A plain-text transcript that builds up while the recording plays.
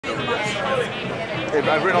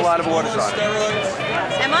I've written a lot of orders on it.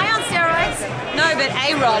 Am I on steroids? No, but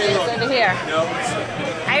A-Rod is over here. No.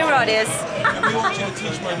 A-Rod is. I want you to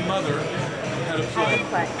teach my mother how to play.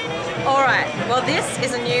 All right. Well, this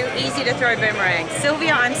is a new, easy to throw boomerang.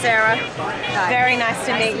 Sylvia, I'm Sarah. Very nice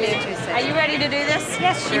to meet you. Are you ready to do this?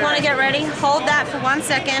 Yes, sure. You want to get ready? Hold that for 1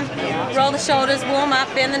 second. Roll the shoulders, warm up,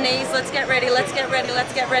 bend the knees. Let's get ready. Let's get ready.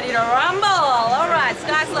 Let's get ready to rumble. All right,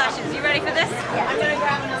 sky flashes. You ready for this? Yeah. I'm going to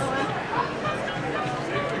grab another one.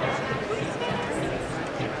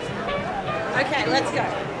 Okay, let's go.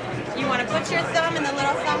 You want to put your thumb in the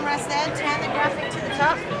little thumb rest there, turn the graphic to the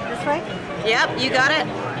top. This way? Yep, you got it.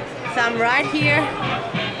 Thumb right here.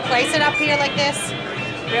 Place it up here like this.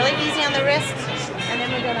 Really easy on the wrist. And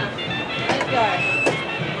then we're gonna let it go.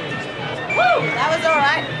 Woo! That was all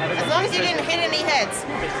right. As long as you didn't hit any heads.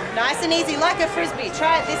 Nice and easy, like a frisbee.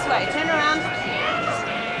 Try it this way. Turn around.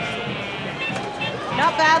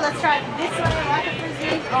 Not bad. Let's try it this way, like a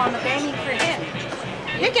frisbee. Oh, I'm aiming for him.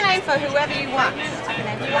 You can aim for whoever you want.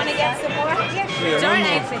 You want to get some more? Don't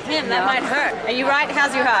aim for him, that might hurt. Are you right?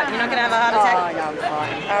 How's your heart? You're not going to have a heart attack? Oh, no, I'm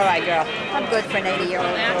fine. All right, girl. I'm good for an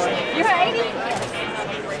 80-year-old boy. You're 80?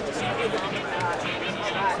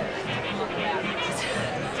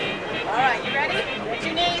 All right, you ready? Lift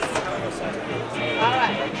your knees. All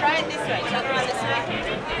right, try it this way. Turn around this way.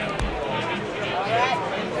 All right,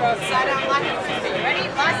 throw it side on like a frisbee. Ready?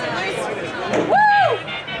 Nice and loose. Woo!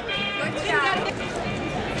 Good job.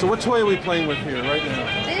 So what toy are we playing with here right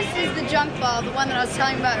now? This is the junk ball, the one that I was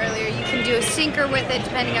telling you about earlier. You can do a sinker with it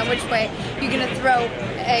depending on which way you're going to throw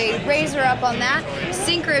a razor up on that.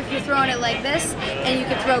 Sinker if you're throwing it like this, and you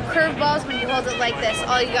can throw curveballs when you hold it like this.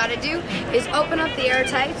 All you got to do is open up the air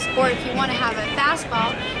tights, or if you want to have a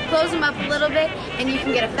fastball, close them up a little bit and you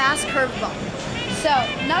can get a fast curveball. So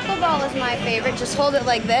knuckleball is my favorite. Just hold it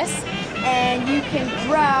like this and you can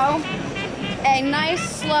throw a nice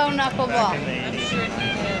slow knuckleball.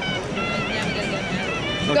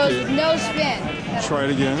 Goes with no spin. Try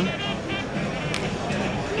it again.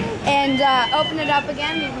 And open it up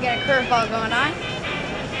again, you can get a curveball going on.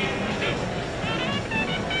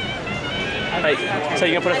 Right, so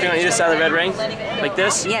you're going to put a finger on either side of the red ring, like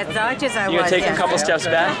this? Yes, arches I was. You're going to take a couple steps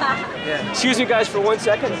back. Excuse me guys for 1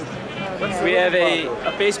 second. We have a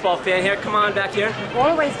baseball fan here. Come on back here. All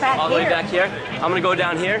the way back All the way here. back here. I'm going to go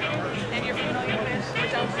down here.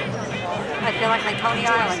 I feel like my Coney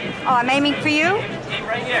Island. Oh, I'm aiming for you? Aim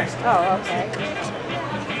right here. Oh, okay.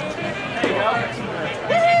 There you go.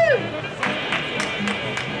 Woohoo!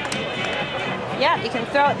 Yeah, you can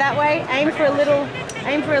throw it that way. Aim for a little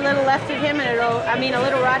left of him, and a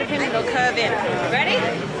little right of him, and it'll curve in. Ready?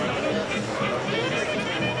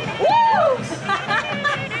 Woo!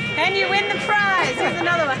 And you win the prize. Here's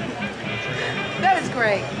another one. That was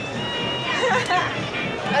great.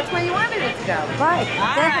 That's where you wanted it to go. Right,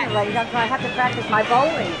 definitely. That's why I have to practice my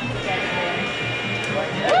bowling.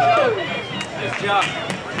 Woo! Good job.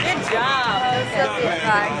 Good job.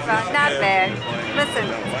 Right. Not bad. Listen,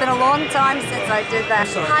 it's been a long time since I did that.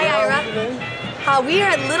 Hi, Ira. We are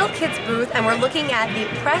at Little Kids booth and we're looking at the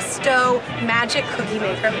Presto Magic Cookie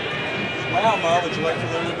Maker. Wow, Ma, would you like to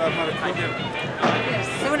learn about how to cook? As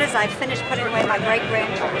soon as I finish putting away my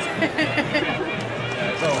great-grandchildren.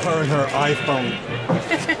 Oh, her and her iPhone.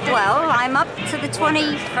 Well, I'm up to the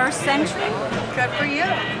 21st century. Good for you.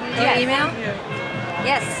 Yes. Your email?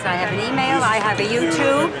 Yes, I have an email, I have a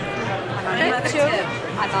YouTube. I'm on YouTube.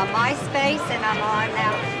 I'm on MySpace, and I'm on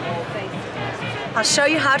now Facebook. I'll show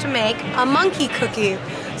you how to make a monkey cookie.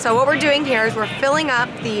 So what we're doing here is we're filling up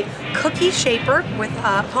the cookie shaper with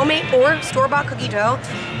homemade or store-bought cookie dough,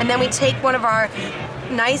 and then we take one of our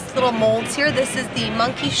nice little molds here. This is the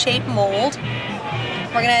monkey shape mold.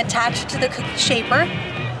 We're gonna attach it to the cookie shaper,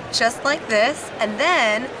 just like this, and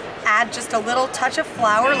then add just a little touch of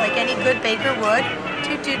flour like any good baker would.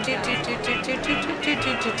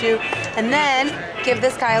 And then give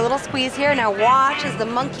this guy a little squeeze here. Now watch as the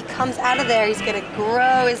monkey comes out of there. He's gonna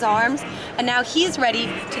grow his arms, and now he's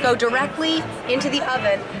ready to go directly into the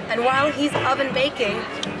oven. And while he's oven baking,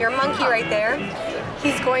 your monkey right there,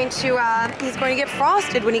 he's going to get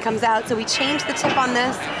frosted when he comes out. So we change the tip on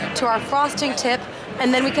this to our frosting tip,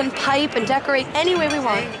 and then we can pipe and decorate any way we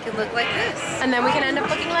want. It could look like this. And then we can end up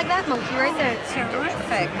looking like that monkey right there.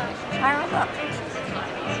 Terrific. Ira, look.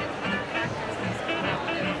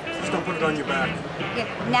 Just don't put it on your back. Yeah.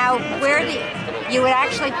 Now, where do you would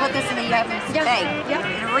actually put this in the oven to bake? Yeah.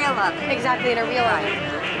 In a real oven? Exactly, in a real oven.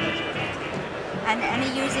 And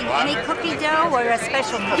using any cookie dough or a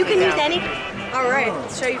special cookie dough? You can use any. All right,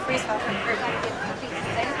 let's show you freeze pop.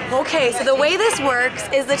 Okay, so the way this works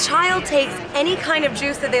is the child takes any kind of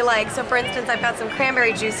juice that they like. So for instance, I've got some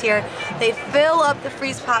cranberry juice here. They fill up the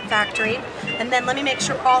freeze pop factory, and then let me make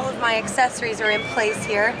sure all of my accessories are in place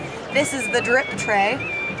here. This is the drip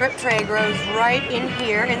tray. Drip tray goes right in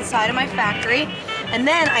here inside of my factory. And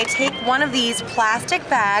then I take one of these plastic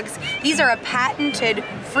bags. These are a patented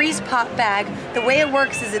freeze pop bag. The way it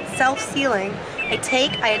works is it's self-sealing.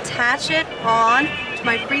 I attach it on to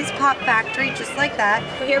my freeze pop factory just like that.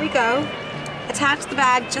 So here we go. Attach the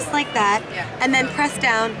bag just like that, and then press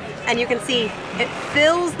down, and you can see it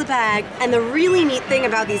fills the bag. And the really neat thing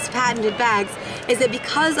about these patented bags is that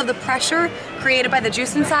because of the pressure created by the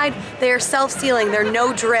juice inside, they are self-sealing. They're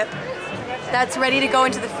no drip. That's ready to go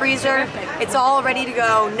into the freezer. It's all ready to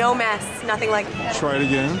go, no mess, nothing like that. Try it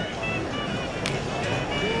again.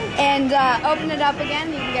 And open it up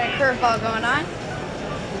again, you can get a curveball going on.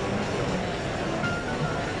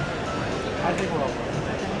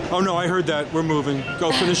 Oh no, I heard that. We're moving.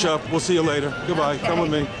 Go finish up. We'll see you later. Goodbye. Okay. Come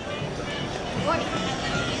with me.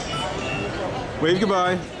 Wave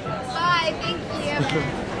goodbye. Bye, thank you.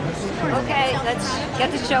 Okay, let's get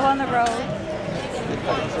the show on the road.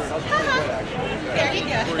 There you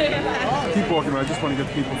go. Keep walking around. I just want to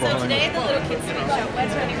get people behind. So today at the Little Kids Speak Show, we're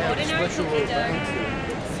turning ordinary cookie dough,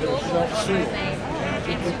 scoreboard organizing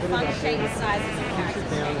into fun shapes, sizes, and characters.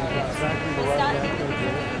 We're starting in the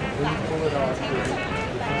beginning.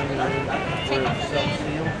 Take off the lid,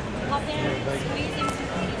 pop in, squeeze into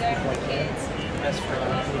cookie dough for the kids. Mess free.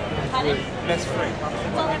 Pardon? Mess free.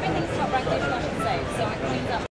 Well, everything's top right there, I should say, so it cleans up.